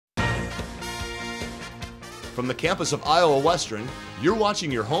From the campus of Iowa Western, you're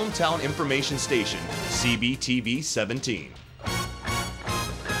watching your hometown information station, CBTV 17.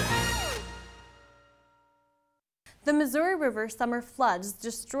 The Missouri River summer floods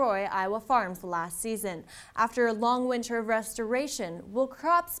destroy Iowa farms last season. After a long winter of restoration, will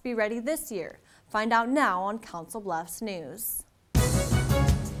crops be ready this year? Find out now on Council Bluffs News.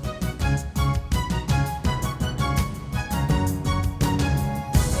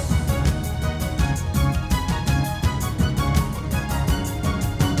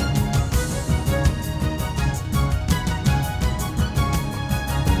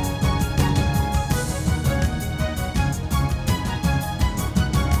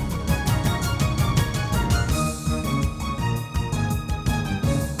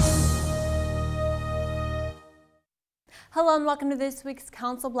 Hello and welcome to this week's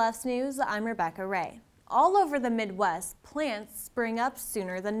Council Bluffs News. I'm Rebecca Ray. All over the Midwest, plants spring up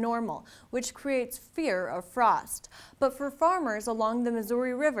sooner than normal, which creates fear of frost. But for farmers along the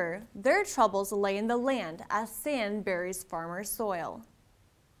Missouri River, their troubles lay in the land as sand buries farmers' soil.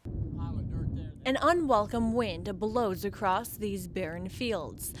 An unwelcome wind blows across these barren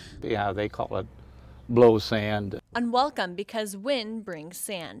fields. Yeah, they call it blow sand. Unwelcome because wind brings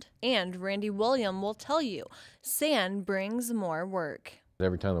sand. And Randy William will tell you, sand brings more work.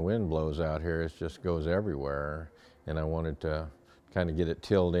 Every time the wind blows out here, it just goes everywhere. And I wanted to kind of get it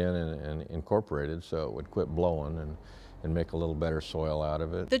tilled in and incorporated so it would quit blowing and make a little better soil out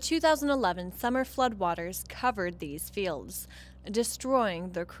of it. The 2011 summer floodwaters covered these fields,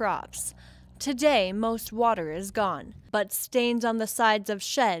 destroying the crops. Today, most water is gone, but stains on the sides of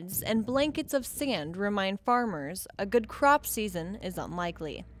sheds and blankets of sand remind farmers a good crop season is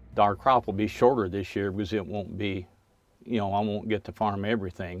unlikely. Our crop will be shorter this year because it won't be, I won't get to farm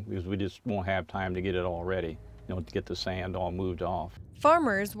everything because we just won't have time to get it all ready, to get the sand all moved off.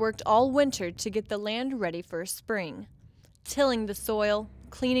 Farmers worked all winter to get the land ready for spring, tilling the soil,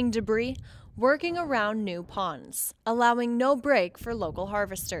 cleaning debris, working around new ponds, allowing no break for local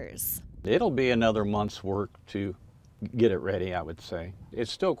harvesters. It'll be another month's work to get it ready, I would say.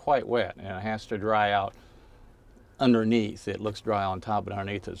 It's still quite wet and it has to dry out underneath. It looks dry on top, but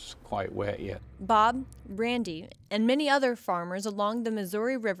underneath it's quite wet yet. Bob, Randy, and many other farmers along the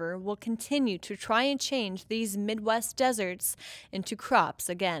Missouri River will continue to try and change these Midwest deserts into crops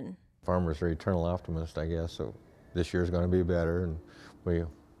again. Farmers are eternal optimists, I guess, so this year's going to be better, and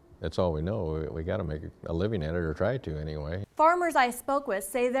that's all we know. We got to make a living at it, or try to anyway. Farmers I spoke with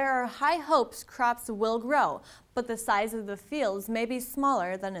say there are high hopes crops will grow, but the size of the fields may be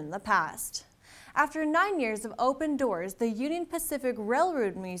smaller than in the past. After 9 years of open doors, the Union Pacific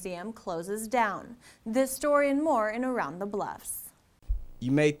Railroad Museum closes down. This story and more in Around the Bluffs.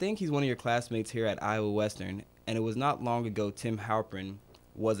 You may think he's one of your classmates here at Iowa Western, and it was not long ago Tim Halpern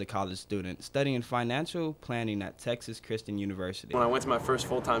was a college student studying financial planning at Texas Christian University. When I went to my first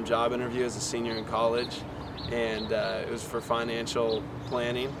full-time job interview as a senior in college, and it was for financial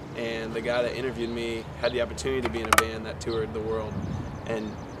planning, and the guy that interviewed me had the opportunity to be in a band that toured the world and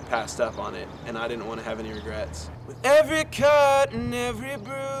passed up on it, and I didn't want to have any regrets. With every cut and every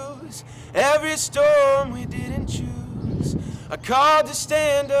bruise, every storm we didn't choose, I called to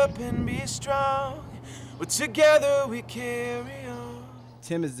stand up and be strong, but together we carry on.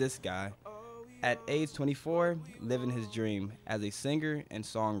 Tim is this guy. At age 24, living his dream as a singer and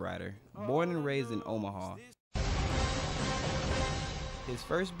songwriter, born and raised in Omaha. His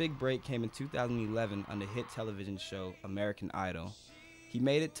first big break came in 2011 on the hit television show American Idol. He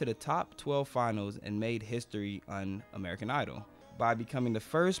made it to the top 12 finals and made history on American Idol by becoming the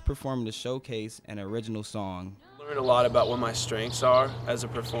first performer to showcase an original song. I learned a lot about what my strengths are as a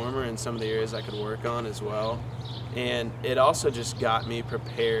performer and some of the areas I could work on as well. And it also just got me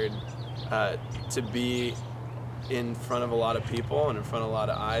prepared to be in front of a lot of people and in front of a lot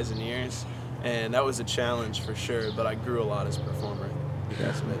of eyes and ears. And that was a challenge for sure, but I grew a lot as a performer.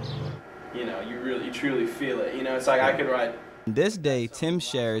 Yes, you truly feel it. It's like I could write. This day, Tim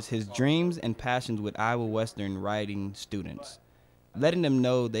shares his dreams and passions with Iowa Western writing students, letting them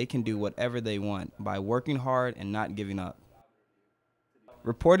know they can do whatever they want by working hard and not giving up.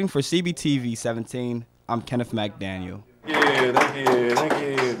 Reporting for CBTV 17, I'm Kenneth McDaniel. Thank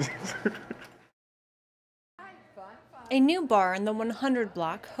you. A new bar in the 100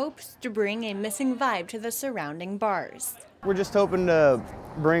 block hopes to bring a missing vibe to the surrounding bars. We're just hoping to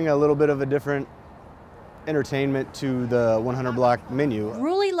bring a little bit of a different entertainment to the 100 block menu.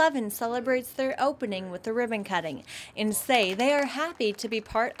 Rule 11 celebrates their opening with the ribbon cutting and say they are happy to be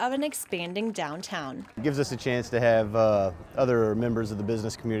part of an expanding downtown. It gives us a chance to have other members of the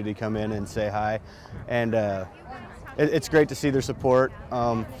business community come in and say hi, and it's great to see their support.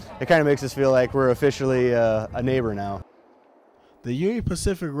 It kind of makes us feel like we're officially a neighbor now. The Union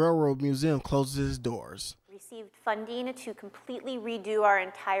Pacific Railroad Museum closes its doors. Received funding to completely redo our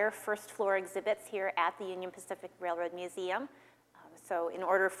entire first floor exhibits here at the Union Pacific Railroad Museum. So in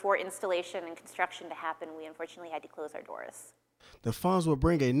order for installation and construction to happen, we unfortunately had to close our doors. The funds will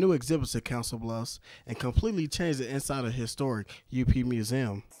bring a new exhibit to Council Bluffs and completely change the inside of historic UP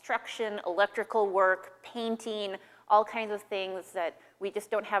Museum. Construction, electrical work, painting, all kinds of things that we just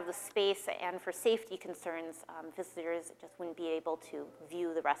don't have the space, and for safety concerns, visitors just wouldn't be able to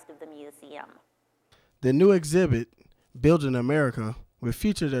view the rest of the museum. The new exhibit, Built in America, will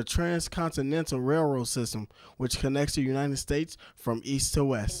feature the transcontinental railroad system, which connects the United States from east to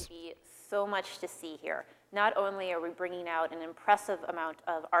west. There'll be so much to see here. Not only are we bringing out an impressive amount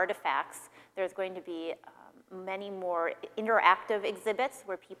of artifacts, there's going to be many more interactive exhibits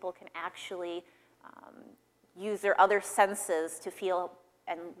where people can actually use their other senses to feel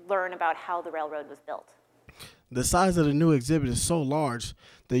and learn about how the railroad was built. The size of the new exhibit is so large,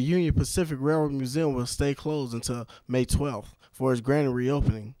 the Union Pacific Railroad Museum will stay closed until May 12th for its grand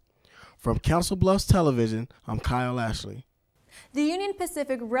reopening. From Council Bluffs Television, I'm Kyle Ashley. The Union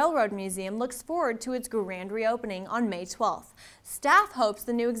Pacific Railroad Museum looks forward to its grand reopening on May 12th. Staff hopes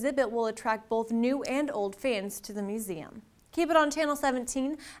the new exhibit will attract both new and old fans to the museum. Keep it on Channel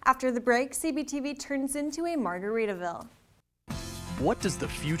 17. After the break, CBTV turns into a Margaritaville. What does the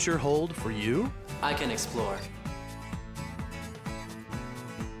future hold for you? I can explore.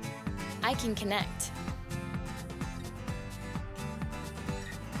 I can connect.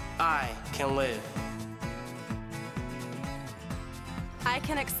 I can live. I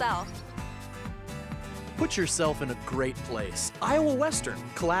can excel. Put yourself in a great place. Iowa Western.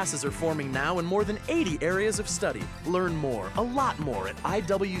 Classes are forming now in more than 80 areas of study. Learn more, a lot more at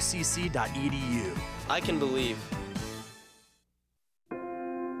iwcc.edu. I can believe.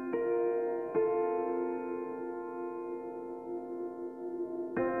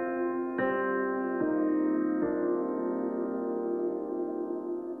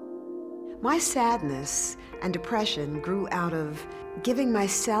 My sadness and depression grew out of giving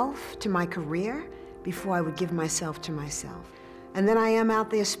myself to my career before I would give myself to myself. And then I am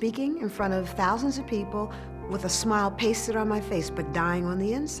out there speaking in front of thousands of people with a smile pasted on my face, but dying on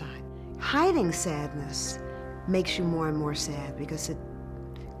the inside. Hiding sadness makes you more and more sad because it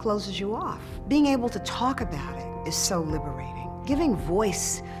closes you off. Being able to talk about it is so liberating. Giving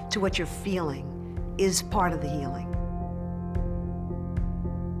voice to what you're feeling is part of the healing.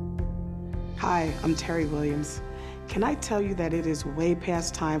 Hi, I'm Terry Williams. Can I tell you that it is way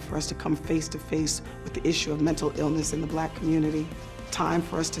past time for us to come face to face with the issue of mental illness in the Black community? Time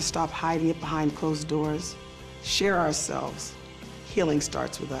for us to stop hiding it behind closed doors. Share ourselves. Healing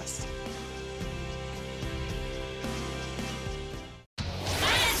starts with us.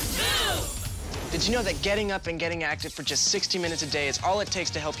 Did you know that getting up and getting active for just 60 minutes a day is all it takes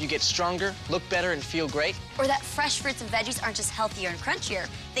to help you get stronger, look better, and feel great? Or that fresh fruits and veggies aren't just healthier and crunchier,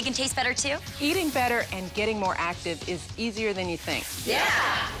 they can taste better too? Eating better and getting more active is easier than you think.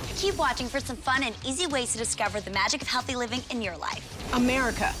 Yeah! Keep watching for some fun and easy ways to discover the magic of healthy living in your life.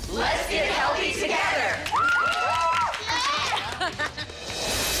 America. Let's get healthy together!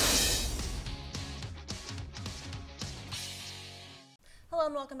 Hello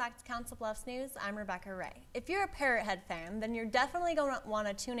and welcome back to Council Bluffs News. I'm Rebecca Ray. If you're a Parrot Head fan, then you're definitely going to want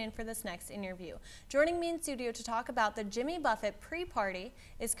to tune in for this next interview. Joining me in studio to talk about the Jimmy Buffett pre-party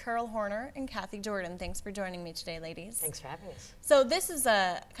is Carol Horner and Kathy Jordan. Thanks for joining me today, ladies. Thanks for having us. So this is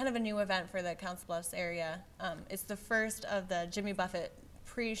a kind of a new event for the Council Bluffs area. It's the first of the Jimmy Buffett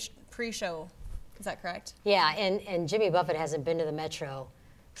pre-show. Is that correct? Yeah, and Jimmy Buffett hasn't been to the Metro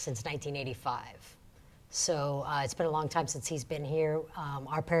since 1985. So it's been a long time since he's been here.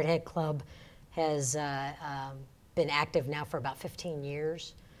 Our Parrot Head Club has been active now for about 15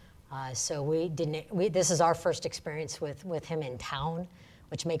 years. So this is our first experience with him in town,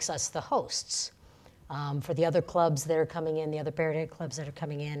 which makes us the hosts for the other clubs that are coming in, the other Parrot Head clubs that are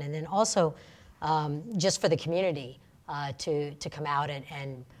coming in, and then also just for the community to come out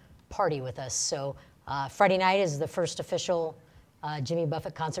and party with us. So Friday night is the first official Jimmy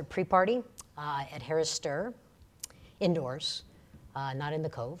Buffett concert pre-party at Harris Stir, indoors, not in the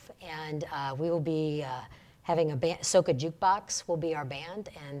Cove. And we will be having a band, Soca Jukebox will be our band,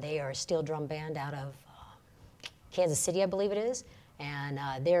 and they are a steel drum band out of Kansas City, I believe it is. And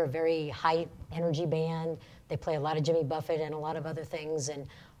they're a very high energy band. They play a lot of Jimmy Buffett and a lot of other things, and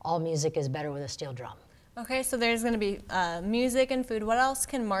all music is better with a steel drum. Okay, so there's going to be music and food. What else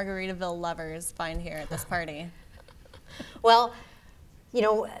can Margaritaville lovers find here at this party? Well, You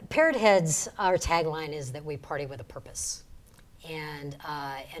know, Parrot Heads, our tagline is that we party with a purpose. And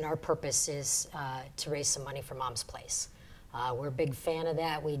our purpose is to raise some money for Mom's Place. We're a big fan of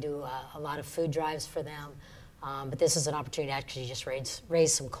that. We do a lot of food drives for them. But this is an opportunity to actually just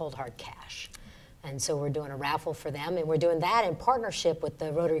raise some cold hard cash. And so we're doing a raffle for them, and we're doing that in partnership with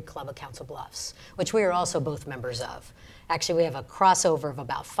the Rotary Club of Council Bluffs, which we are also both members of. Actually, we have a crossover of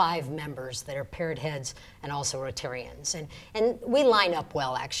about 5 members that are Parrot Heads and also Rotarians. And we line up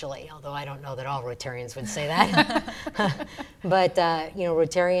well, actually, although I don't know that all Rotarians would say that. But, you know,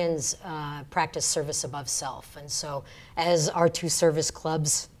 Rotarians practice service above self. And so as our 2 service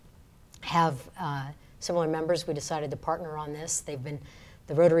clubs have similar members, we decided to partner on this.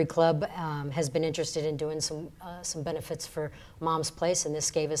 The Rotary Club has been interested in doing some benefits for Mom's Place, and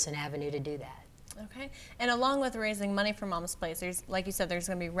this gave us an avenue to do that. Okay, and along with raising money for Mom's Place, there's, like you said, there's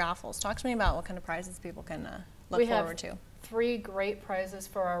going to be raffles. Talk to me about what kind of prizes people can look forward to. We have 3 great prizes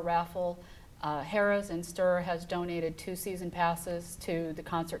for our raffle. Harrah's in Stir has donated 2 season passes to the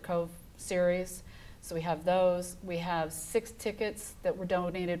Concert Cove series. So we have those. We have 6 tickets that were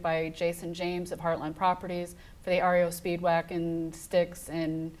donated by Jason James of Heartland Properties for the REO Speedwack and Styx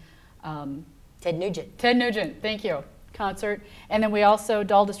and Ted Nugent. Ted Nugent, thank you. Concert. And then we also,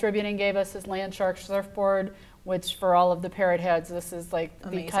 Dahl Distributing gave us his Land Shark surfboard, which for all of the Parrot Heads, this is like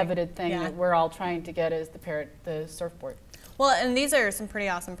the coveted thing that we're all trying to get, is the surfboard. Well, and these are some pretty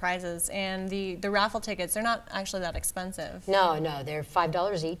awesome prizes, and the raffle tickets, they're not actually that expensive. No, they're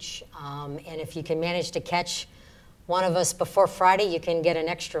 $5 each, and if you can manage to catch one of us before Friday, you can get an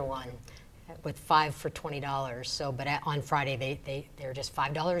extra one with 5 for $20. So, but on Friday, they're just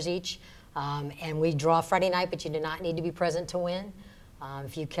 $5 each, and we draw Friday night, but you do not need to be present to win.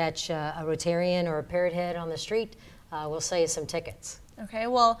 If you catch a Rotarian or a Parrot Head on the street, we'll sell you some tickets. Okay,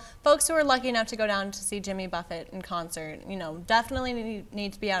 well, folks who are lucky enough to go down to see Jimmy Buffett in concert, you know, definitely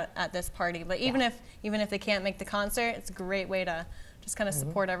need to be out at this party. But even if they can't make the concert, it's a great way to just kind of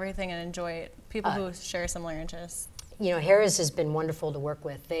support everything and enjoy it. People who share similar interests. You know, Harrah's has been wonderful to work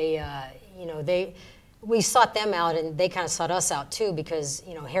with. We sought them out, and they kind of sought us out too, because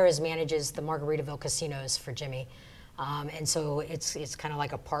Harrah's manages the Margaritaville casinos for Jimmy, and so it's kind of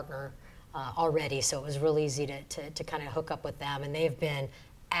like a partner. Already, so it was real easy to kind of hook up with them, and they've been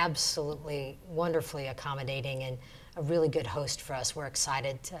absolutely wonderfully accommodating and a really good host for us. We're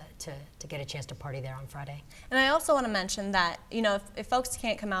excited to get a chance to party there on Friday. And I also want to mention that, if folks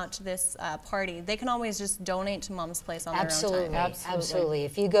can't come out to this party, they can always just donate to Mom's Place on their own time. Absolutely.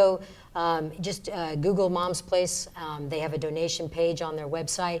 If you go, just Google Mom's Place, they have a donation page on their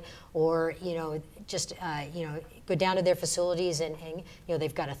website, or, just, go down to their facilities and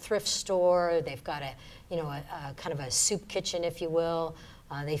they've got a thrift store, they've got a kind of a soup kitchen, if you will.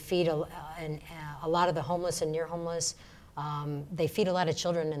 They feed a lot of the homeless and near homeless. They feed a lot of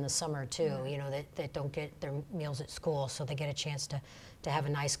children in the summer too, that don't get their meals at school, so they get a chance to have a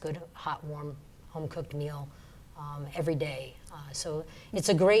nice, good, hot, warm, home-cooked meal every day. So it's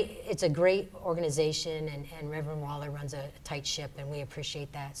a great organization, and Reverend Waller runs a tight ship, and we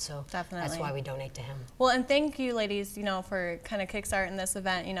appreciate that. So that's why we donate to him. Well, and thank you, ladies, for kind of kickstarting this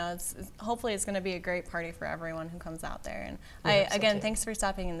event. Hopefully it's going to be a great party for everyone who comes out there. And again, thanks for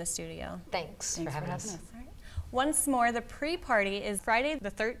stopping in the studio. Thanks for having us. All right. Once more, the pre-party is Friday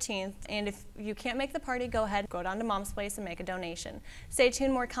the 13th, and if you can't make the party, go ahead, go down to Mom's Place and make a donation. Stay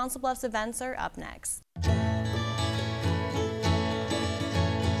tuned, more Council Bluffs events are up next.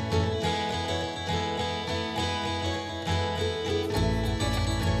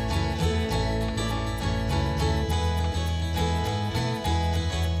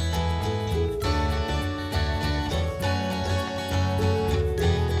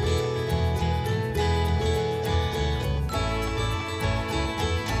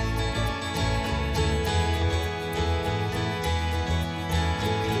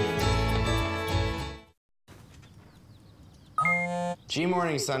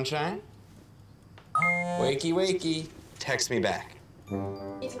 G-morning, sunshine. Wakey, wakey. Text me back.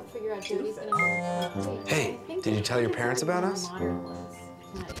 Hey, did you tell your parents about us?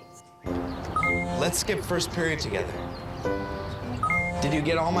 Let's skip first period together. Did you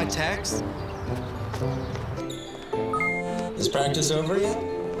get all my texts? Is practice over yet?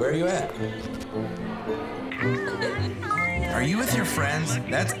 Where are you at? Are you with your friends?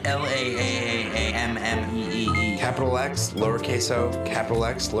 That's L-A-A-A-A-M-M-E-E-E. Capital X, lowercase o, capital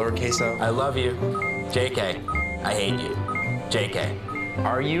X, lowercase o. I love you. JK, I hate you. JK.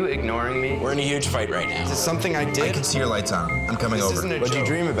 Are you ignoring me? We're in a huge fight right now. Is this something I did? I can see your lights on. I'm coming over. What'd you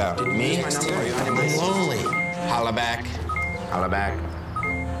dream about? Me? I'm lonely. Holla back. Holla back.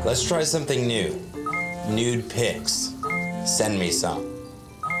 Let's try something new. Nude pics. Send me some.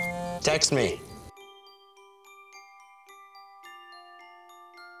 Text me.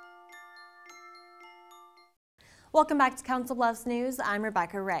 Welcome back to Council Bluffs News. I'm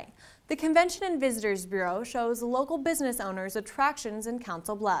Rebecca Ray. The Convention and Visitors Bureau shows local business owners attractions in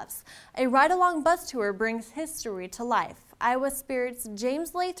Council Bluffs. A ride-along bus tour brings history to life. Iowa Spirit's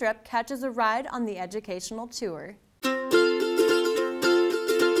James Lathrop catches a ride on the educational tour.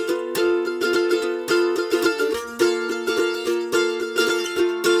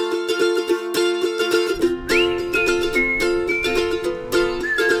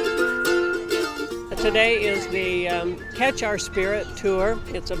 Today is the Catch Our Spirit tour.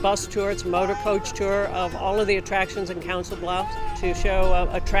 It's a bus tour, it's a motor coach tour of all of the attractions in Council Bluffs to show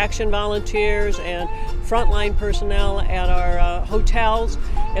attraction volunteers and frontline personnel at our hotels,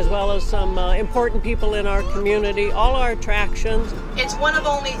 as well as some important people in our community, all our attractions. It's one of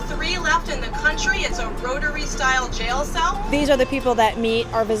only 3 left in the country. It's a Rotary-style jail cell. These are the people that meet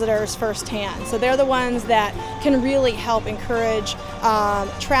our visitors firsthand. So they're the ones that can really help encourage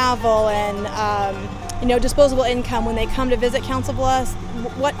travel and disposable income when they come to visit Council Bluffs.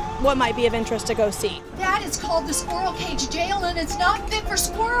 What might be of interest to go see? That is called the Squirrel Cage Jail, and it's not fit for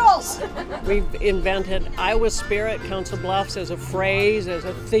squirrels. We've invented Iowa Spirit Council Bluffs as a phrase, as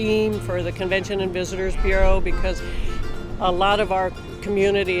a theme for the Convention and Visitors Bureau, because a lot of our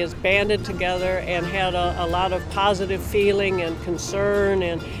community is banded together and had a lot of positive feeling and concern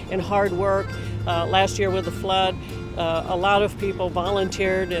and hard work. Last year with the flood, a lot of people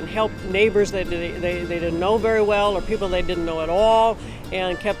volunteered and helped neighbors that they didn't know very well, or people they didn't know at all,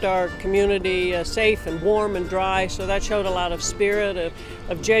 and kept our community safe and warm and dry. So that showed a lot of spirit,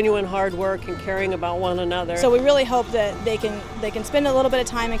 of genuine hard work and caring about one another. So we really hope that they can spend a little bit of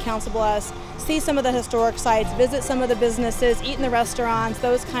time in Council Bluffs, see some of the historic sites, visit some of the businesses, eat in the restaurants,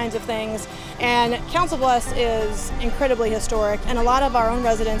 those kinds of things. And Council Bluffs is incredibly historic, and a lot of our own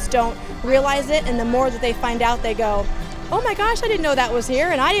residents don't realize it, and the more that they find out, they go, oh my gosh, I didn't know that was here,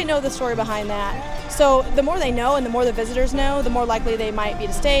 and I didn't know the story behind that. So the more they know and the more the visitors know, the more likely they might be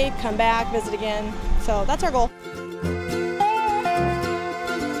to stay, come back, visit again. So that's our goal.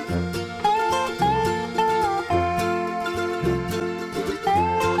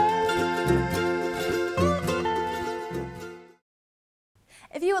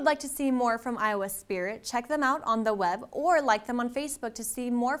 If you would like to see more from Iowa Spirit, check them out on the web or like them on Facebook to see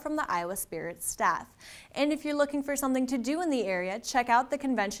more from the Iowa Spirit staff. And if you're looking for something to do in the area, check out the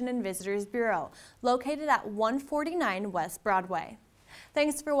Convention and Visitors Bureau, located at 149 West Broadway.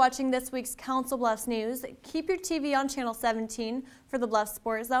 Thanks for watching this week's Council Bluffs News. Keep your TV on Channel 17 for the Bluffs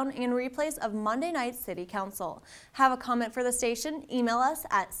Sports Zone and replays of Monday Night City Council. Have a comment for the station? Email us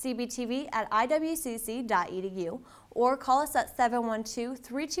at cbtv@iwcc.edu or call us at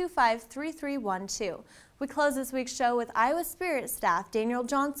 712-325-3312. We close this week's show with Iowa Spirit staff Daniel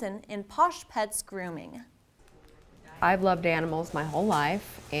Johnson in Posh Pets Grooming. I've loved animals my whole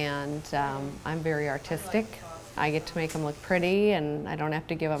life, and I'm very artistic. I get to make them look pretty, and I don't have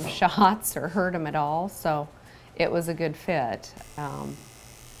to give them shots or hurt them at all, so it was a good fit.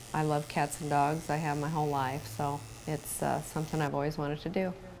 I love cats and dogs. I have my whole life, so it's something I've always wanted to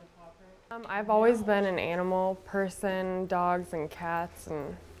do. I've always been an animal person, dogs and cats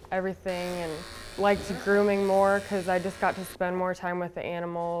and everything, and liked grooming more because I just got to spend more time with the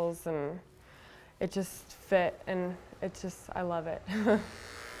animals, and it just fit, and I love it.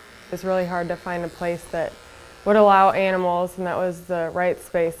 It's really hard to find a place that would allow animals, and that was the right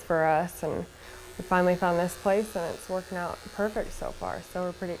space for us, and we finally found this place, and it's working out perfect so far, so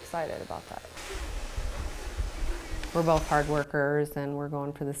we're pretty excited about that. We're both hard workers, and we're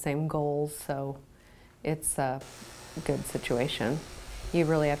going for the same goals, so it's a good situation. You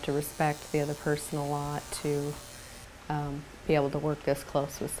really have to respect the other person a lot to be able to work this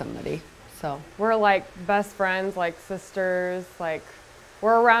close with somebody. So we're like best friends, like sisters, like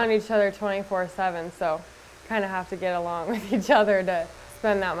we're around each other 24/7, so kind of have to get along with each other to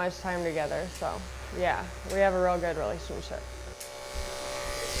spend that much time together. So yeah, we have a real good relationship.